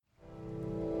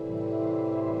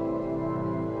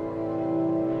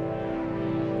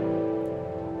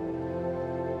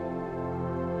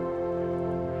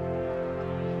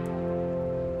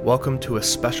Welcome to a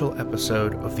special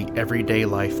episode of the Everyday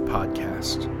Life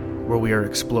podcast, where we are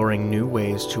exploring new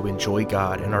ways to enjoy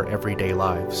God in our everyday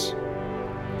lives.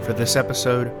 For this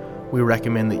episode, we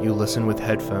recommend that you listen with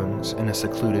headphones in a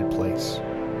secluded place,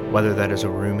 whether that is a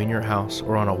room in your house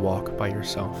or on a walk by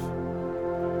yourself.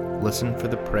 Listen for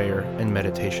the prayer and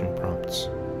meditation prompts,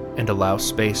 and allow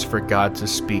space for God to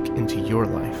speak into your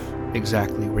life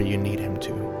exactly where you need Him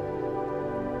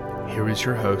to. Here is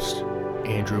your host,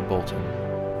 Andrew Bolton.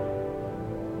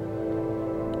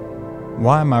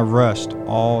 Why am I rushed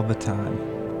all the time?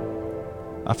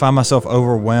 I find myself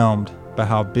overwhelmed by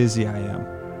how busy I am.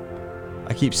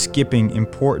 I keep skipping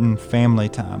important family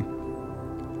time.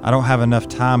 I don't have enough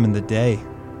time in the day.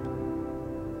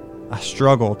 I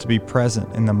struggle to be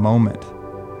present in the moment.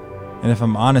 And if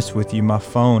I'm honest with you, my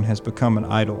phone has become an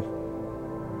idol.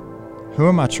 Who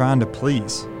am I trying to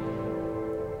please?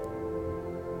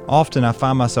 Often I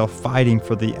find myself fighting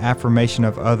for the affirmation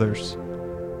of others,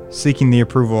 seeking the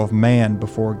approval of man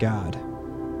before God.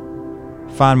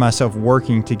 Find myself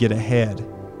working to get ahead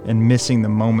and missing the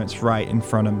moments right in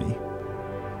front of me.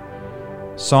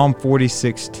 Psalm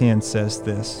 46:10 says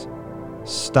this,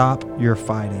 "Stop your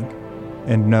fighting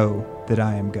and know that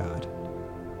I am God."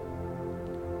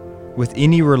 With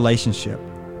any relationship,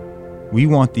 we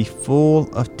want the full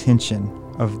attention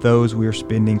of those we are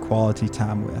spending quality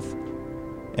time with.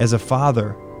 As a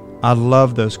father, I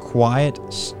love those quiet,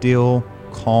 still,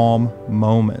 calm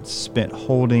moments spent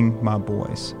holding my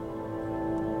boys.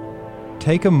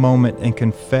 Take a moment and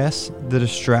confess the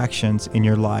distractions in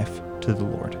your life to the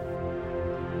Lord.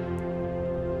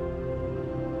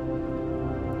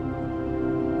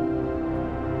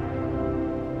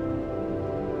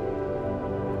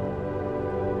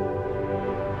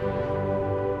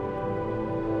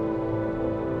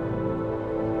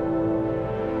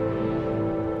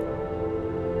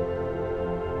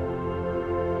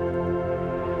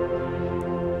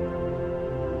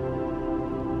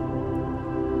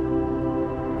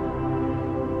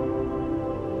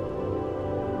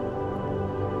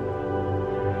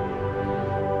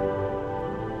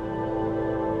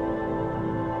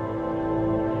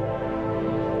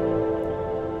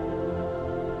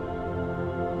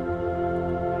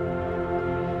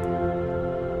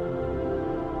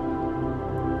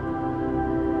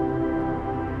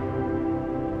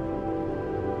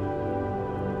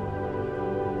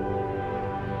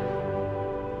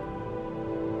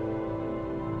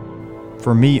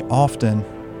 For me, often,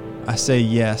 I say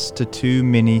yes to too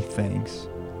many things.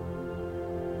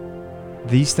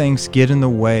 These things get in the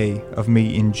way of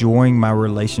me enjoying my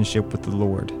relationship with the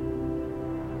Lord.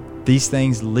 These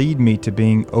things lead me to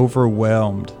being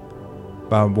overwhelmed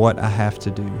by what I have to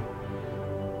do.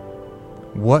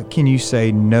 What can you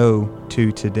say no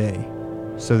to today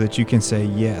so that you can say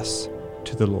yes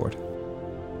to the Lord?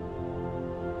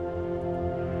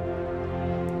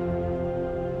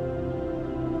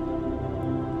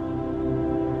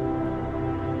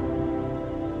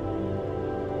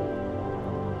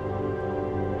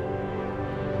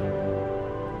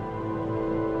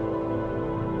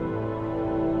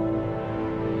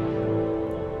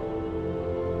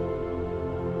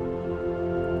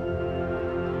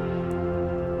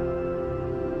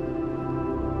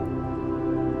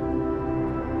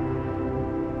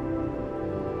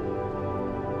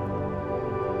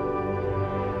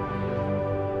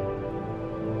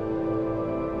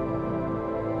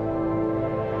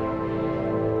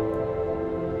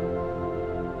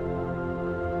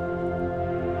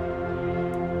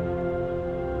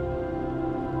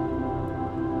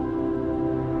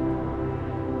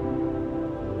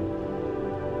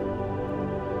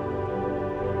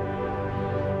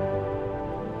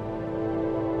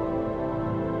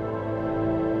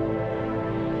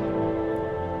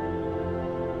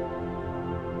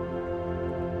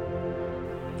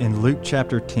 In Luke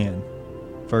chapter 10,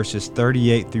 verses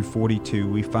 38 through 42,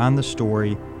 we find the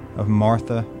story of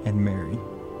Martha and Mary.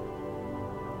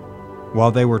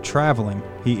 While they were traveling,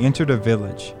 he entered a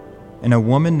village, and a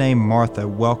woman named Martha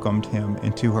welcomed him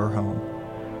into her home.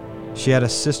 She had a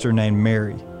sister named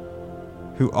Mary,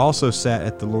 who also sat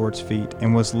at the Lord's feet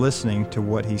and was listening to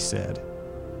what he said.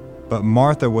 But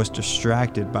Martha was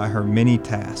distracted by her many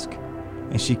tasks,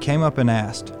 and she came up and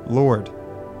asked, "Lord,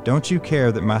 don't you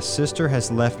care that my sister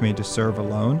has left me to serve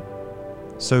alone?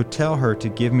 So tell her to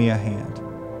give me a hand."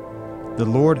 The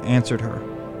Lord answered her,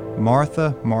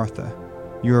 "Martha, Martha,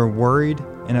 you are worried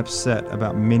and upset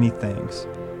about many things,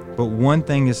 but one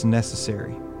thing is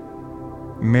necessary.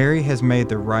 Mary has made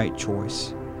the right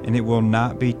choice, and it will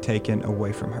not be taken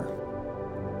away from her."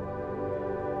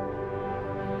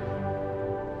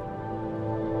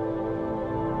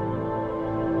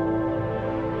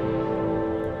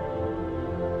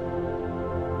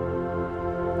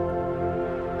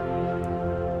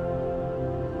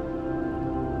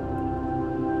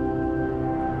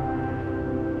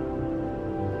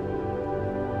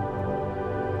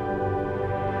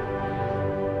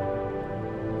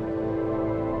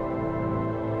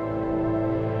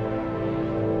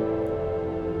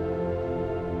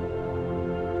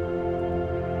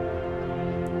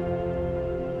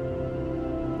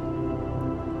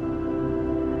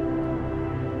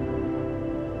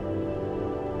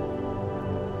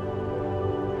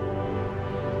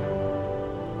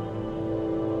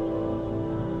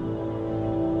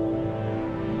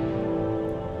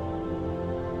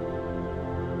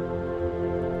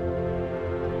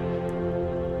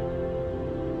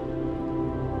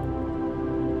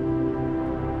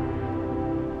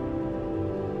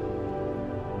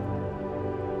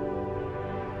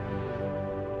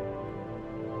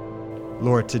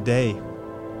 Lord, today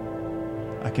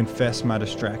I confess my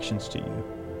distractions to you.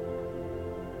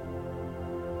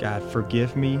 God,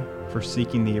 forgive me for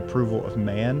seeking the approval of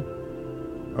man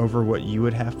over what you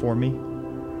would have for me.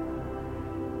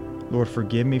 Lord,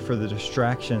 forgive me for the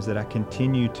distractions that I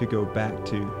continue to go back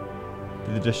to,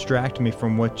 that distract me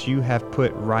from what you have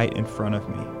put right in front of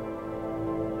me.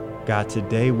 God,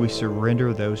 today we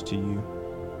surrender those to you.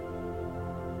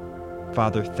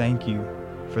 Father, thank you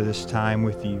for this time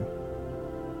with you.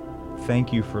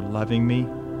 Thank you for loving me,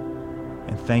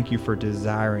 and thank you for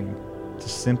desiring to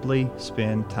simply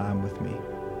spend time with me.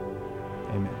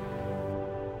 Amen.